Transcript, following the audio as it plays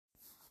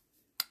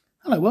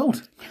Hello,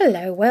 world.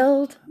 Hello,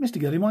 world. Mr.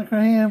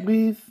 Girlymicro here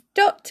with...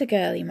 Dr.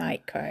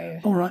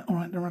 Girlymicro. All right,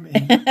 don't rub it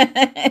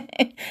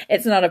in.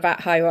 It's not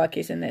about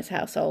hierarchies in this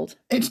household.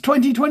 It's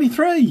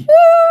 2023!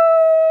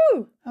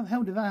 Woo! How the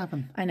hell did that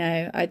happen? I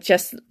know.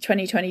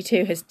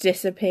 2022 has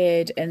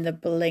disappeared in the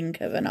blink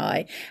of an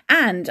eye.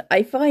 And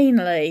I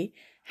finally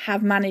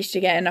have managed to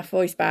get enough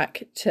voice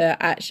back to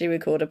actually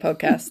record a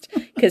podcast.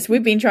 Because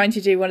we've been trying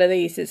to do one of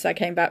these since I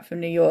came back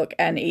from New York,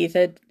 and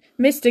either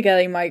Mr.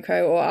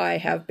 Girlymicro or I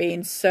have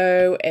been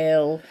so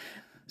ill.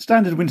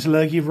 Standard winter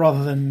lurgy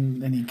rather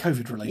than any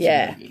COVID-related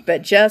lurgy.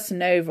 But just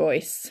no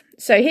voice.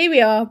 So here we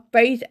are,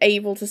 both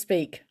able to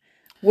speak.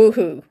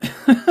 Woohoo.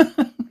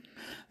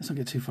 Let's not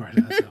get too far ahead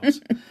of ourselves.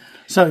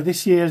 So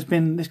this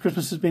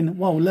Christmas has been,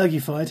 well,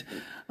 lurgified.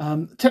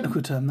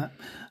 Technical term, that.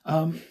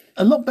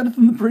 A lot better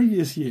than the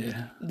previous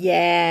year.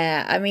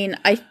 Yeah, I mean,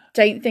 I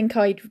don't think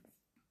I'd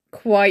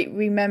quite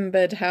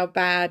remembered how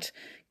bad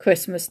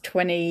Christmas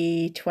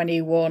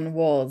 2021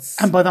 was.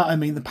 And by that I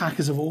mean the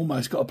Packers have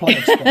almost got a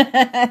playoff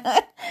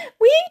spot.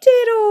 We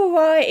did all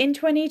right in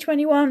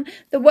 2021.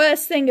 The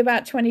worst thing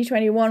about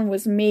 2021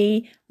 was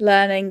me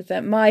learning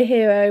that my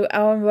hero,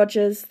 Aaron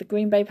Rodgers, the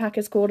Green Bay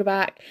Packers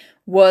quarterback,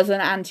 was an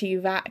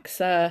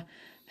anti-vaxxer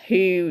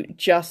who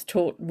just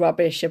talked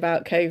rubbish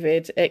about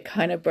COVID. It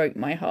kind of broke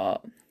my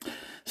heart.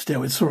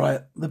 Still, it's all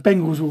right. The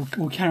Bengals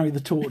will carry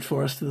the torch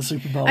for us to the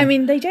Super Bowl. I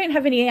mean, they don't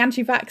have any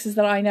anti-vaxxers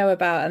that I know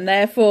about, and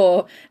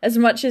therefore, as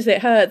much as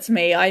it hurts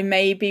me, I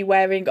may be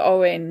wearing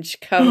orange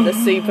come the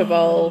Super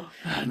Bowl.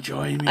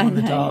 Join me on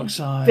the dark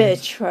side.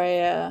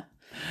 Betrayer.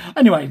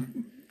 Anyway,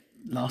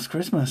 last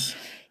Christmas.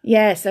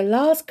 Yeah, so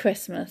last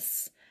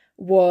Christmas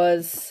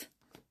was,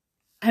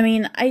 I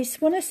mean, I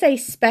want to say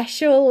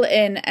special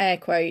in air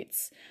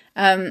quotes.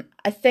 I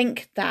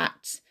think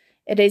that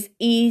it is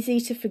easy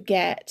to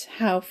forget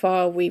how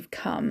far we've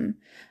come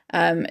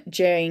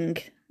during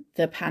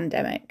the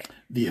pandemic.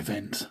 The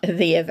event.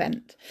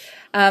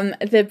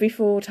 The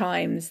before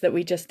times that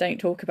we just don't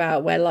talk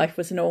about, where life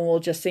was normal,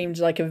 just seemed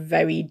like a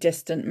very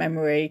distant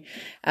memory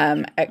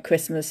at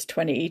Christmas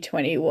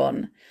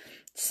 2021.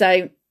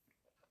 So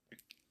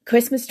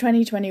Christmas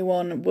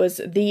 2021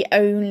 was the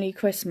only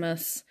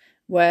Christmas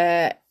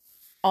where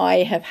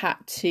I have had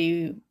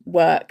to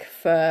work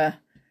for,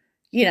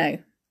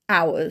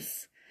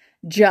 hours,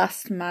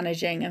 just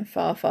managing and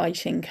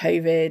firefighting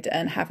COVID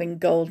and having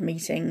gold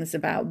meetings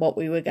about what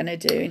we were going to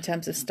do in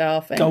terms of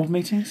staffing. Gold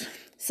meetings?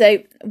 So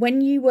when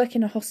you work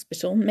in a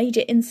hospital,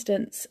 major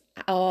incidents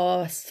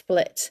are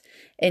split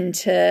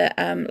into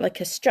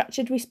like a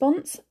structured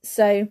response.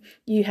 So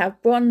you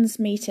have bronze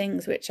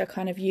meetings, which are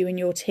kind of you and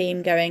your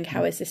team going,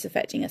 how is this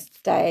affecting us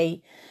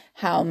today?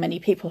 How many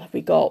people have we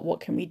got?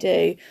 What can we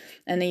do?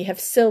 And then you have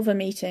silver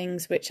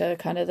meetings, which are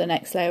kind of the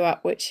next layer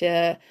up, which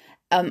are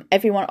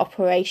everyone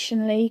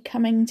operationally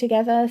coming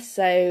together.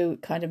 So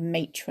kind of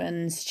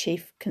matrons,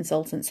 chief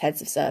consultants,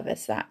 heads of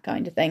service, that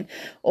kind of thing,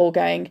 all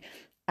going,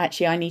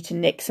 actually, I need to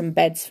nick some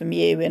beds from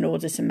you in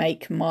order to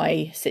make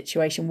my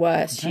situation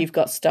worse. Okay. You've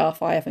got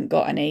staff, I haven't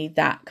got any,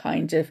 that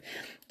kind of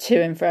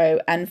to and fro.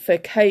 And for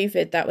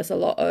COVID, that was a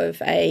lot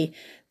of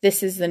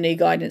this is the new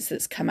guidance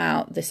that's come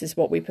out. This is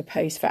what we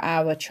propose for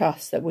our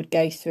trust, that would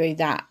go through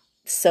that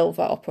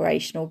silver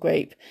operational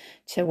group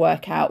to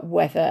work out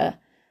whether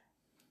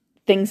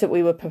things that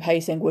we were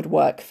proposing would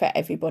work for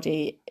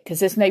everybody, because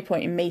there's no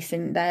point in me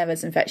sitting there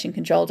as infection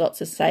control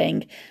doctors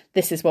saying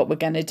this is what we're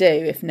going to do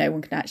if no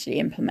one can actually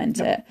implement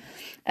it.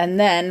 And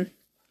then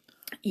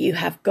you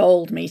have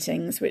gold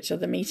meetings, which are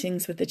the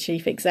meetings with the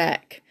chief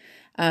exec,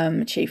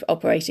 chief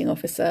operating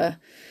officer,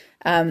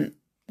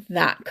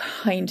 that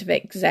kind of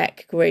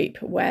exec group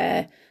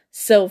where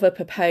silver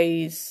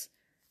propose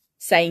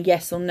saying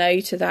yes or no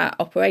to that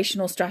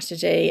operational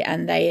strategy,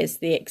 and they as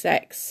the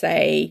execs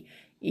say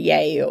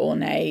yay or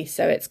nay.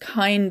 So it's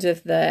kind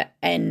of the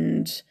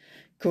end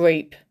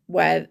group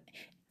where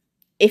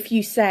if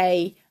you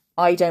say,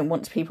 I don't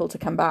want people to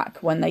come back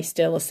when they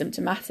still are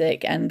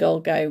symptomatic, and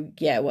Gold go,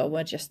 yeah, well,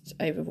 we're just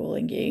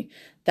overruling you.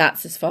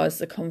 That's as far as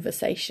the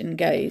conversation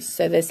goes.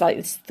 So there's like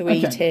this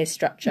three-tier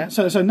structure.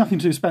 So nothing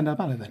to spend our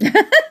money then.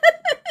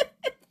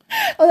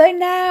 Although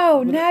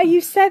now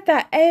you've said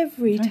that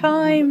every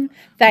time.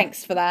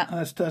 Thanks for that.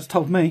 That's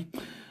told me.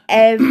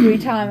 Every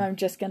time I'm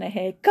just going to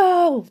hear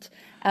gold.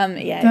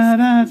 Yes.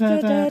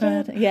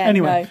 Yeah,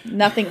 anyway. No,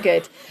 nothing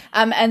good.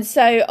 And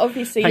so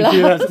obviously Thank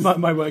you, that's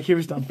my work here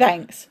is done.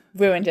 Thanks.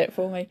 Ruined it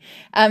for me.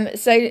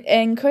 So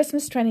in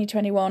Christmas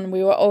 2021,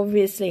 we were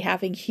obviously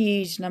having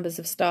huge numbers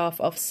of staff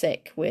off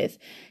sick with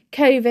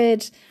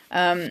COVID.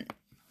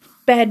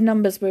 Bed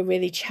numbers were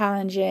really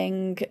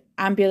challenging.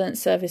 Ambulance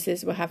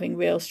services were having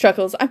real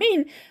struggles. I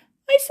mean,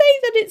 I say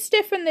that it's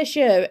different this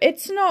year.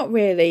 It's not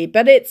really,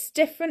 but it's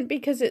different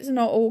because it's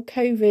not all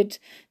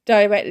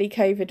directly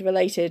COVID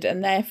related,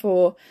 and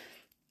therefore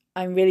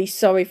I'm really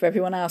sorry for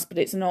everyone else, but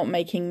it's not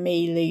making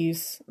me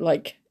lose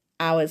like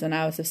hours and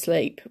hours of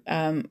sleep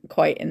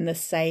quite in the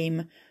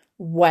same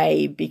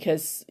way,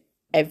 because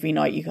every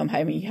night you come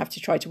home and you have to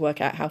try to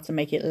work out how to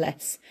make it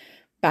less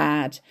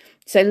bad.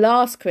 So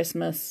last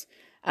Christmas,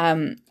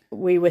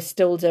 we were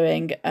still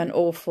doing an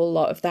awful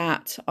lot of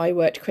that. I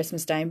worked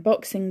Christmas Day and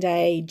Boxing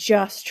Day,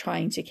 just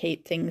trying to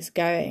keep things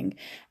going.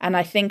 And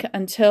I think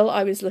until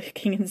I was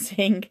looking and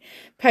seeing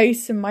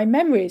posts and my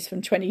memories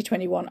from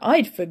 2021,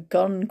 I'd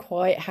forgotten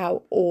quite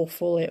how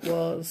awful it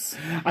was.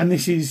 And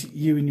this is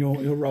you in your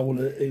role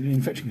in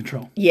infection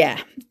control.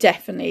 Yeah,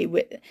 definitely.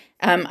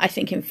 I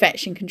think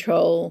infection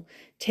control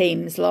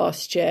teams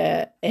last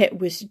year, it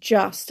was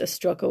just a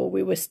struggle.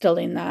 We were still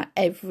in that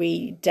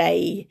every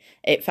day.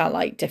 It felt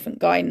like different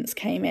guidance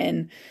came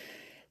in.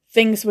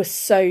 Things were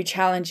so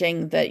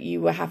challenging that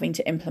you were having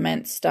to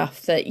implement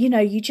stuff that,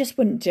 you just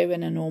wouldn't do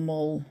in a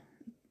normal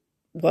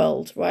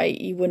world, right?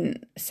 You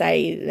wouldn't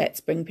say, let's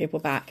bring people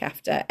back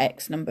after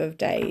X number of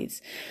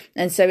days.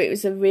 And so it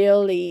was a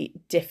really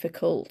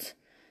difficult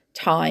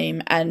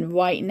time. And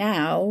right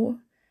now,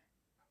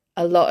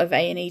 a lot of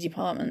A&E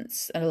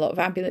departments and a lot of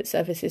ambulance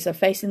services are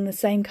facing the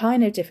same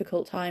kind of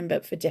difficult time,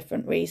 but for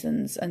different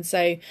reasons. And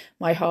so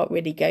my heart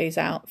really goes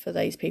out for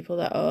those people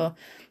that are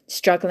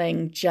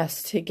struggling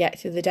just to get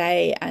through the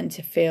day and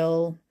to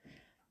feel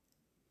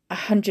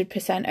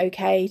 100%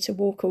 okay to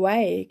walk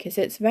away, because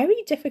it's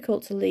very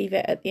difficult to leave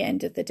it at the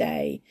end of the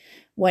day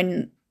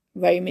when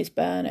Rome is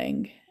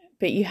burning,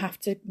 but you have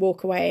to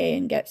walk away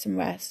and get some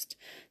rest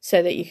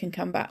so that you can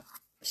come back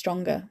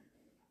stronger.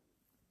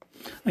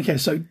 Okay,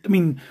 so, I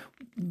mean,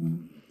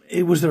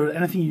 was there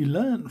anything you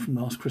learned from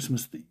last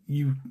Christmas that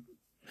you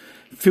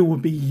feel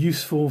would be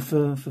useful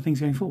for things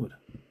going forward?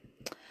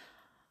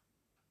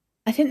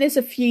 I think there's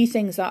a few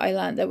things that I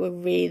learned that were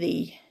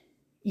really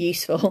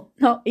useful.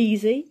 Not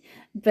easy,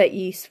 but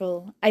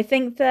useful. I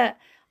think that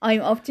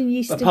I'm often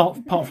used to...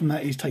 Apart from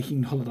that, is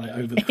taking holiday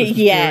over the Christmas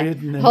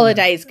period. And then,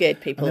 holiday is good,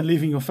 people. And then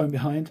leaving your phone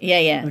behind.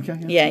 Yeah. Okay,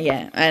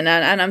 yeah. And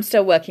I'm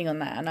still working on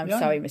that, and I'm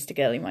sorry, Mr.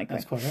 Girlymicro.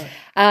 That's quite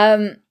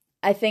right.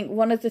 I think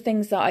one of the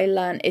things that I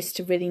learned is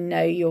to really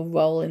know your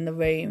role in the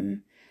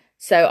room.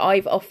 So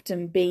I've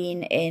often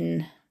been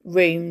in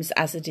rooms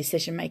as a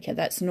decision maker.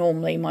 That's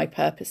normally my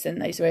purpose in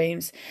those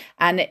rooms.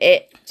 And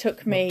it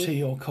took me...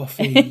 tea or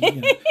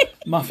coffee,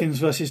 muffins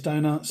versus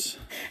donuts.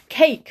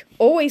 Cake,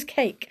 always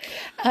cake.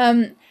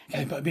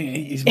 Okay, but I mean,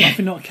 is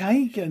muffin not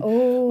cake? And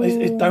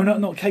is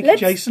donut not cake,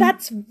 Jason?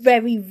 That's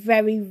very,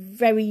 very,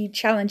 very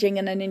challenging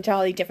and an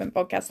entirely different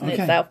podcast in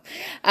itself.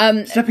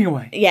 Stepping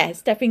away. Yeah,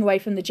 stepping away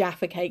from the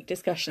Jaffa cake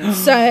discussion.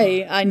 So,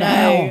 I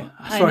know.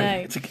 Sorry, I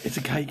know. It's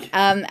a cake.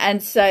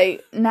 And so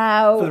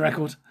now... For the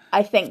record.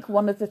 I think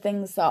one of the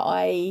things that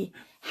I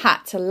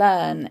had to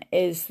learn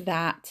is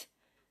that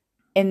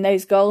in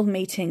those gold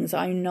meetings,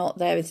 I'm not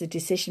there as a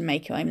decision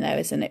maker, I'm there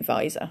as an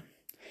advisor.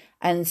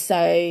 And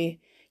so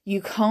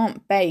you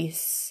can't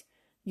base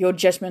your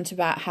judgment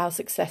about how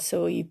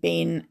successful you've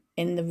been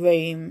in the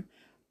room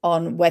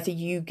on whether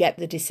you get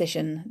the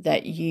decision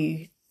that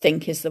you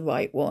think is the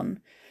right one.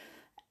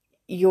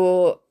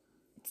 Your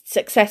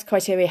success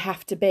criteria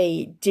have to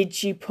be,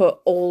 did you put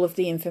all of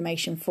the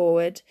information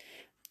forward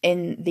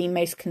in the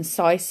most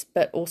concise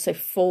but also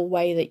full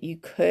way that you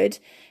could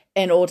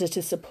in order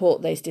to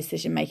support those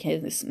decision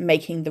makers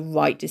making the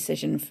right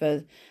decision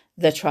for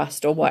the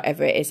trust or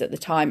whatever it is at the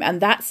time.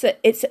 And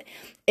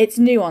it's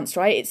nuanced,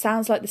 right? It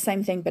sounds like the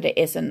same thing, but it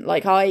isn't.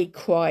 Like, I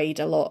cried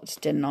a lot,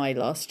 didn't I,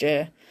 last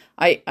year?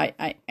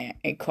 I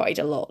cried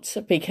a lot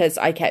because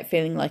I kept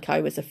feeling like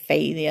I was a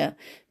failure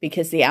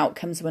because the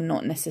outcomes were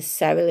not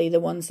necessarily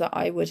the ones that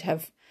I would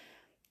have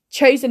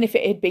chosen if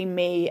it had been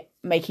me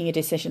making a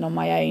decision on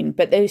my own.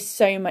 But there's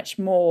so much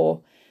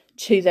more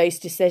to those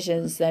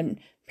decisions than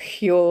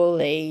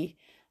purely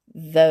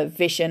the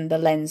vision, the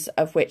lens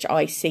of which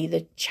I see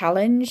the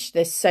challenge.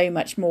 There's so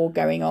much more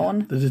going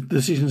on. The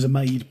decisions are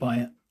made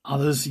by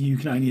others. You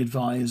can only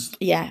advise.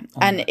 Yeah,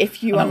 and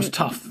if you... And that was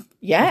tough.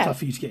 Yeah. It was tough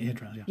for you to get your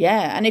head around.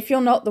 Yeah, and if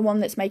you're not the one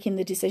that's making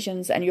the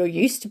decisions and you're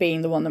used to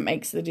being the one that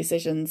makes the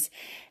decisions,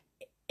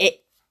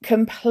 it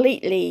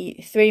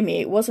completely threw me.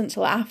 It wasn't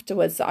until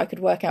afterwards that I could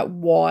work out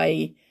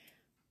why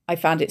I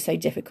found it so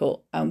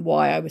difficult and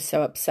why I was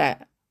so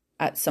upset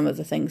at some of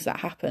the things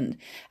that happened.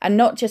 And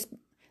not just,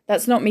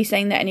 that's not me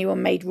saying that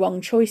anyone made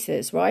wrong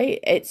choices, right?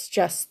 It's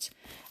just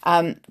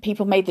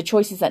people made the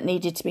choices that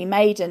needed to be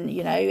made, and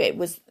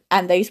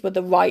and those were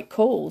the right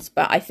calls.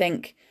 But I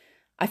think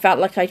I felt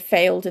like I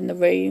failed in the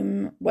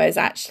room, whereas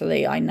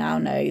actually I now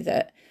know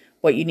that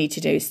what you need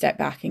to do is step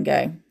back and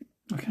go,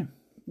 okay,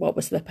 what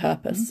was the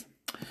purpose?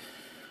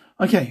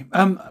 Okay.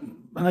 I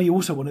know you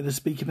also wanted to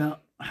speak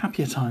about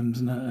happier times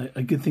and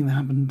a good thing that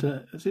happened,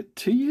 is it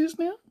 2 years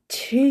now?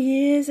 2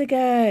 years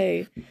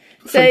ago.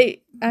 So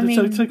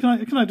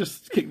can I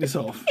just kick this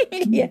off?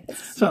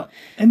 Yes. So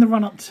in the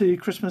run up to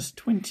Christmas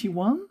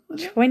 21,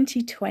 was it?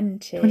 2020.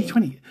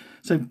 2020.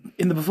 So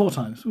in the before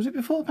times, was it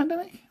before the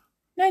pandemic?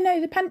 No,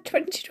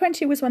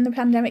 2020 was when the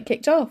pandemic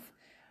kicked off.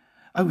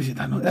 Oh, was it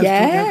that long?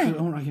 Yeah.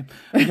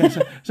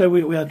 Okay, so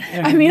we had.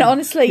 I mean,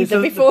 honestly,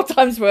 the before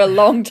times were a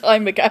long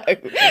time ago.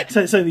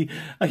 So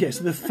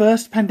the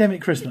first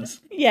pandemic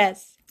Christmas.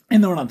 Yes.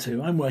 In the run up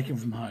to, I'm working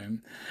from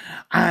home,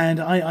 and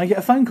I get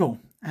a phone call,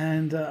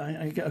 and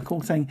I get a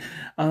call saying,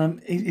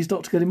 "Is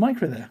Dr.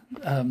 Girlymicro there?"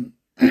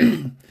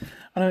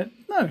 And I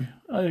went,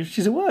 no,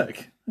 she's at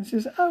work. And she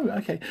says, oh,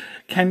 okay.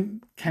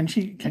 Can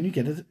you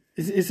get her?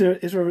 Is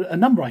there a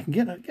number I can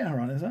get her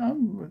on? I said,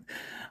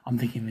 I'm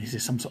thinking, is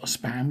this some sort of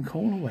spam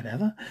call or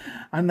whatever?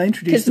 And they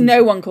introduced because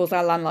no one calls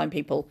our landline,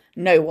 people.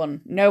 No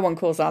one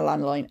calls our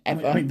landline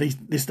ever. I mean,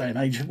 this day and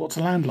age, what's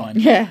a landline?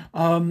 Yeah.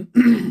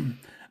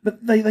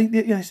 But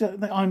they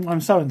said, I'm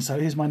so and so.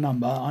 Here's my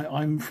number.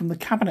 I'm from the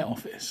cabinet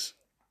office.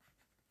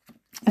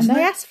 And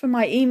they asked for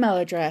my email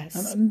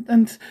address.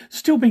 And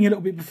still being a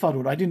little bit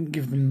befuddled, I didn't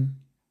give them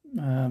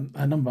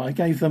a number. I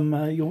gave them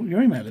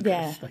your email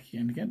address. They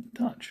can get in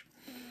touch.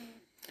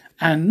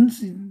 And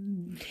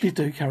you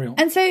do carry on.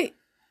 And so,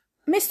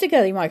 Mr.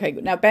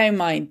 Girlymicro, now bear in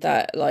mind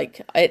that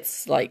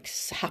it's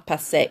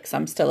 6:30.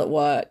 I'm still at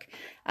work.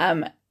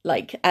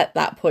 At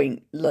that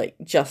point,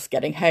 just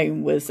getting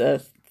home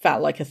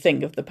felt like a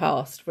thing of the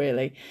past,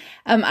 really.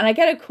 And I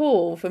get a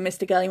call from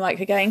Mr.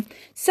 Girlymicro going,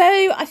 so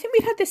I think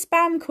we've had this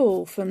spam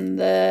call from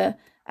the...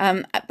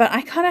 but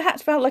I kind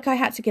of felt like I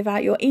had to give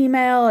out your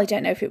email. I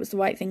don't know if it was the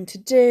right thing to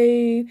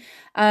do.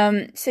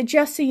 So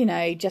just so you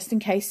know, just in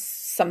case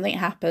something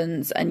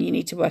happens and you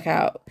need to work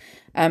out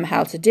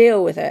how to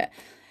deal with it.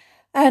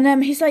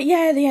 And he's like,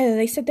 yeah,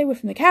 they said they were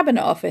from the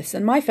cabinet office.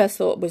 And my first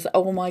thought was,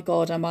 oh my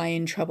God, am I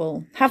in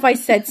trouble? Have I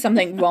said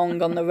something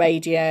wrong on the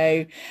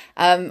radio?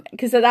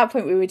 Because at that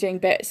point we were doing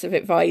bits of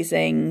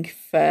advising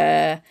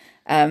for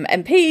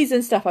MPs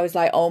and stuff. I was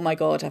like, oh my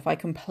God, have I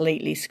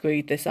completely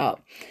screwed this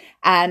up?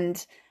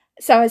 And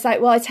so I was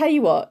like, well, I tell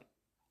you what,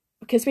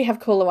 because we have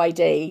caller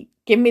ID,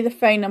 give me the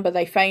phone number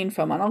they phoned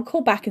from and I'll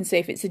call back and see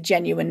if it's a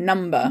genuine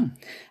number.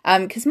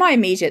 Because my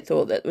immediate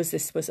thought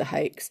this was a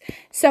hoax.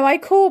 So I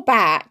call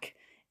back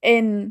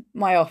in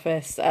my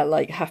office at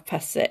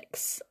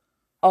 6:30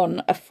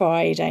 on a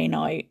Friday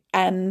night,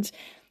 and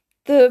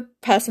the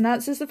person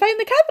answers the phone,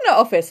 the cabinet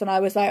office, and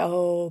I was like,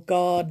 oh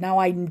God, now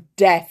I'm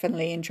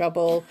definitely in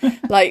trouble.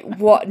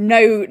 What?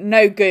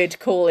 No good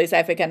call is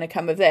ever going to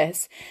come of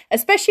this,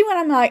 especially when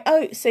I'm like,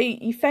 oh, so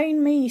you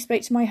phoned me, you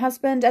spoke to my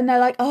husband, and they're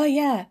like, oh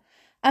yeah,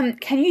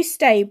 can you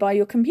stay by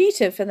your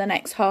computer for the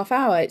next half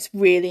hour? It's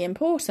really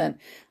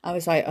important. I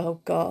was like, oh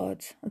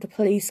God, are the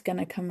police going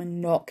to come and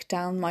knock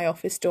down my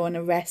office door and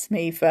arrest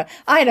me for,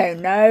 I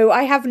don't know.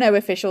 I have no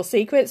official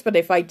secrets, but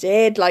if I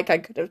did, I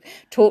could have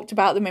talked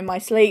about them in my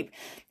sleep.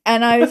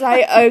 And I was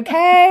like,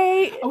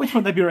 okay. At which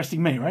point they'd be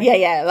arresting me, right?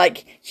 Yeah,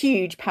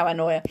 huge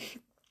paranoia.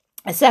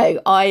 So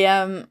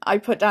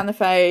I put down the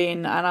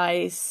phone and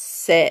I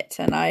sit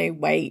and I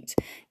wait,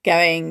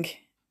 going...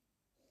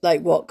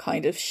 what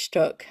kind of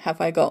shtuck have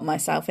I got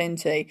myself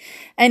into?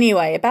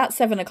 Anyway, about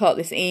 7:00,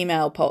 this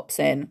email pops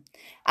in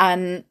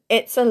and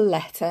it's a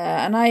letter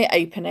and I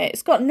open it.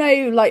 It's got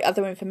no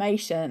other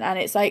information. And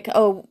it's like,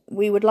 oh,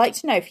 we would like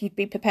to know if you'd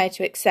be prepared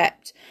to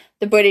accept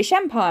the British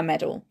Empire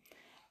Medal.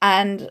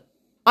 And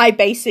I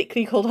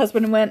basically called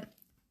husband and went,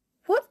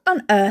 what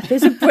on earth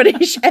is a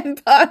British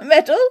Empire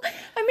Medal?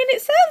 I mean,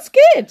 it sounds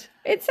good.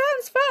 It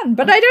sounds fun,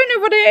 but I don't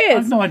know what it is.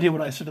 I have no idea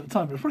what I said at the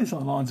time, but it's probably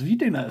something along the lines of, you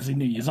do know it's a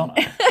New Year's honour.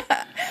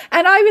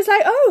 And I was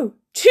like, oh,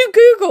 to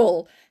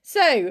Google.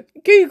 So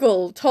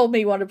Google told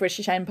me what a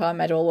British Empire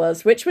Medal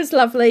was, which was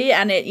lovely.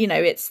 And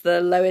it's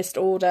the lowest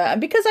order. And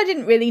because I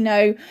didn't really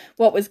know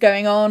what was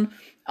going on,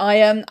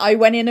 I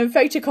went in and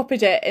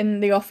photocopied it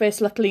in the office.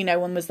 Luckily, no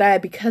one was there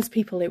because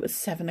it was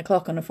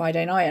 7:00 on a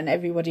Friday night and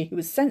everybody who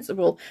was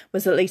sensible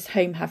was at least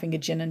home having a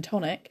gin and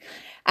tonic.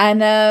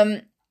 And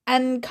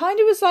kind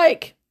of was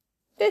like,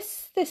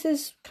 this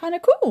is kind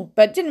of cool,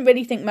 but didn't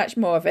really think much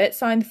more of it.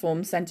 Signed the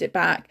form, sent it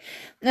back.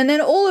 And then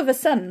all of a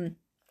sudden,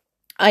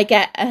 I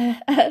get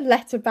a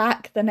letter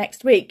back the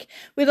next week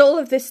with all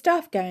of this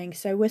stuff going,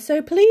 so we're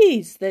so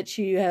pleased that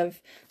you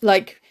have,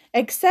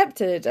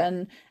 accepted,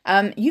 and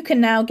you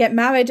can now get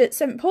married at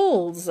St.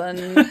 Paul's,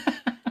 and,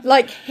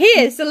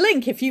 here's a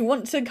link if you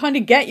want to kind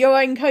of get your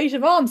own coat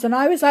of arms. And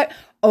I was like,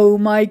 oh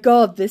my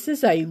God, this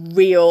is a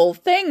real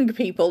thing,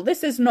 people.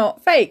 This is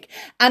not fake.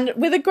 And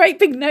with a great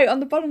big note on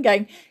the bottom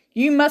going,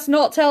 you must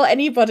not tell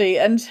anybody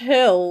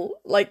until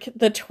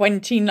the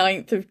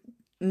 29th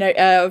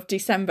of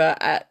December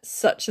at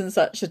such and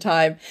such a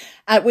time.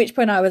 At which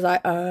point I was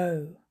like,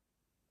 oh,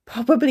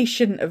 probably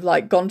shouldn't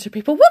have gone to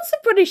people, what's the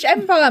British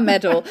Empire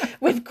Medal,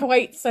 with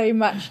quite so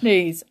much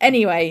news.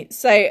 Anyway,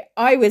 so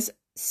I was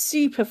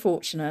super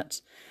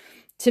fortunate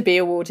to be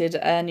awarded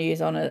a New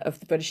Year's honour of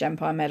the British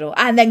Empire Medal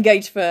and then go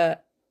for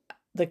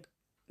the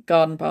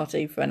garden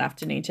party for an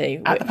afternoon tea.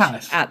 At the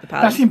palace.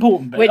 That's the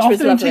important bit. Which was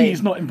afternoon lovely. tea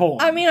is not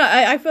important. I mean,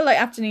 I feel like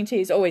afternoon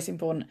tea is always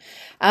important.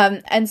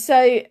 And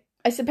so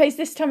I suppose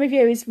this time of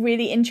year is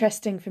really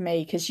interesting for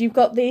me because you've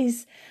got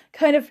these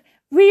kind of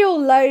real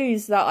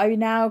lows that I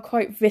now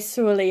quite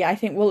viscerally, I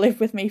think, will live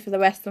with me for the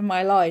rest of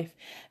my life.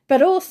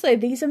 But also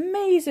these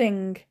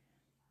amazing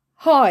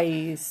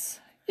highs.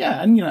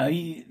 Yeah, and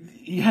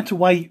you had to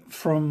wait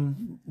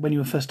from when you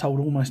were first told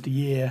almost a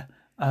year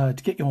to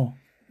get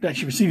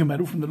actually receive a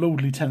medal from the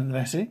Lord Lieutenant of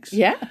Essex.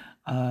 Yeah.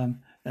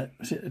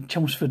 Was it at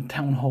Chelmsford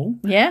Town Hall?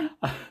 Yeah.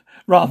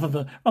 rather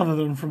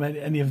than from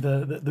any of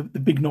the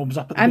big knobs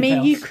up at the big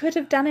house. You could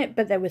have done it,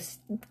 but there was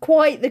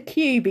quite the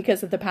queue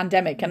because of the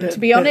pandemic. And to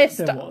be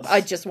honest,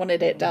 I just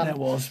wanted it done. There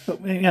was,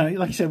 but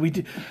like you said, we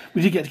did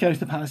get to go to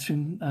the palace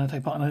and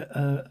take part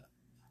in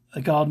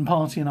a garden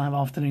party and have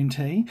afternoon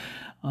tea.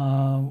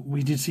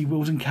 We did see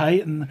Wills and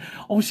Kate, and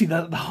obviously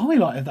the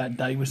highlight of that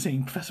day was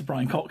seeing Professor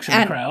Brian Cox in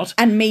the crowd.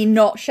 And me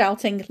not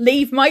shouting,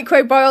 "Leave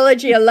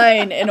microbiology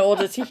alone," in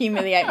order to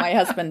humiliate my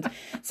husband.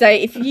 So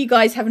if you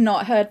guys have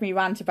not heard me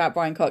rant about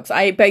Brian Cox,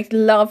 I both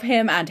love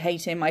him and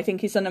hate him. I think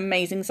he's an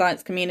amazing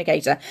science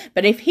communicator.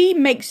 But if he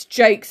makes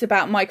jokes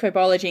about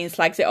microbiology and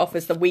slags it off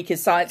as the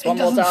weakest science one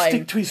more time... He doesn't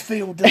stick to his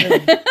field, does he?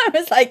 I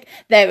was like,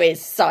 there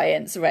is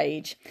science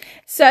rage.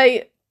 So...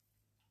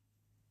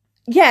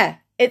 yeah,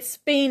 it's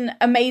been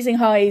amazing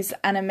highs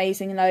and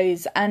amazing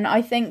lows. And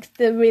I think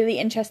the really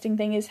interesting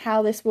thing is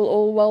how this will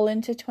all roll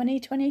into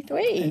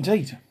 2023.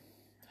 Indeed.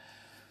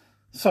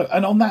 So,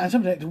 and on that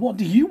subject, what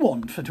do you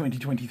want for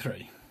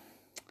 2023?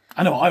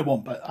 I know what I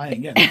want, but I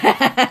ain't getting it.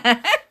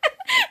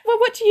 Well,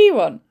 what do you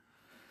want?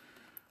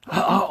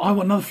 I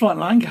want another flight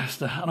to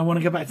Lancaster, and I want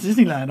to go back to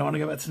Disneyland. I want to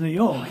go back to New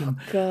York.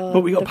 God,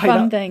 but we got to pay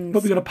that. Things.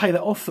 But we got to pay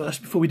that off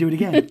first before we do it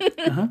again.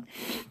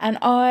 And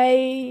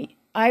I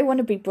want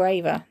to be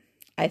braver.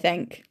 I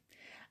think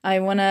I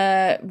want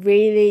to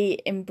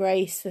really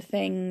embrace the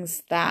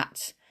things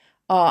that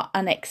are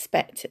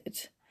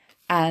unexpected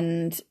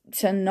and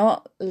to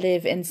not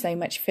live in so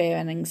much fear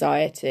and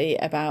anxiety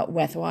about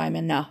whether I'm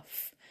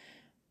enough,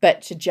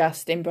 but to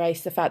just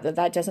embrace the fact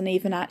that doesn't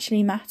even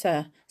actually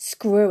matter.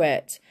 Screw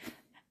it.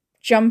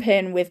 Jump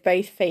in with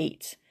both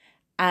feet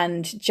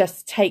and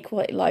just take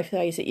what life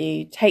throws at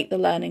you, take the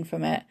learning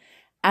from it,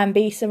 and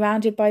be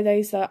surrounded by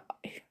those that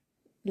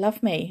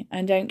love me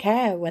and don't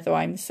care whether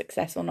I'm a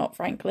success or not,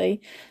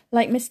 frankly,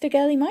 like Mr.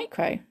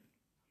 Girlymicro.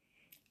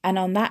 And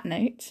on that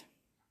note,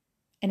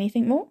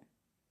 anything more?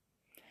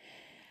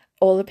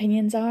 All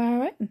opinions are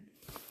our own.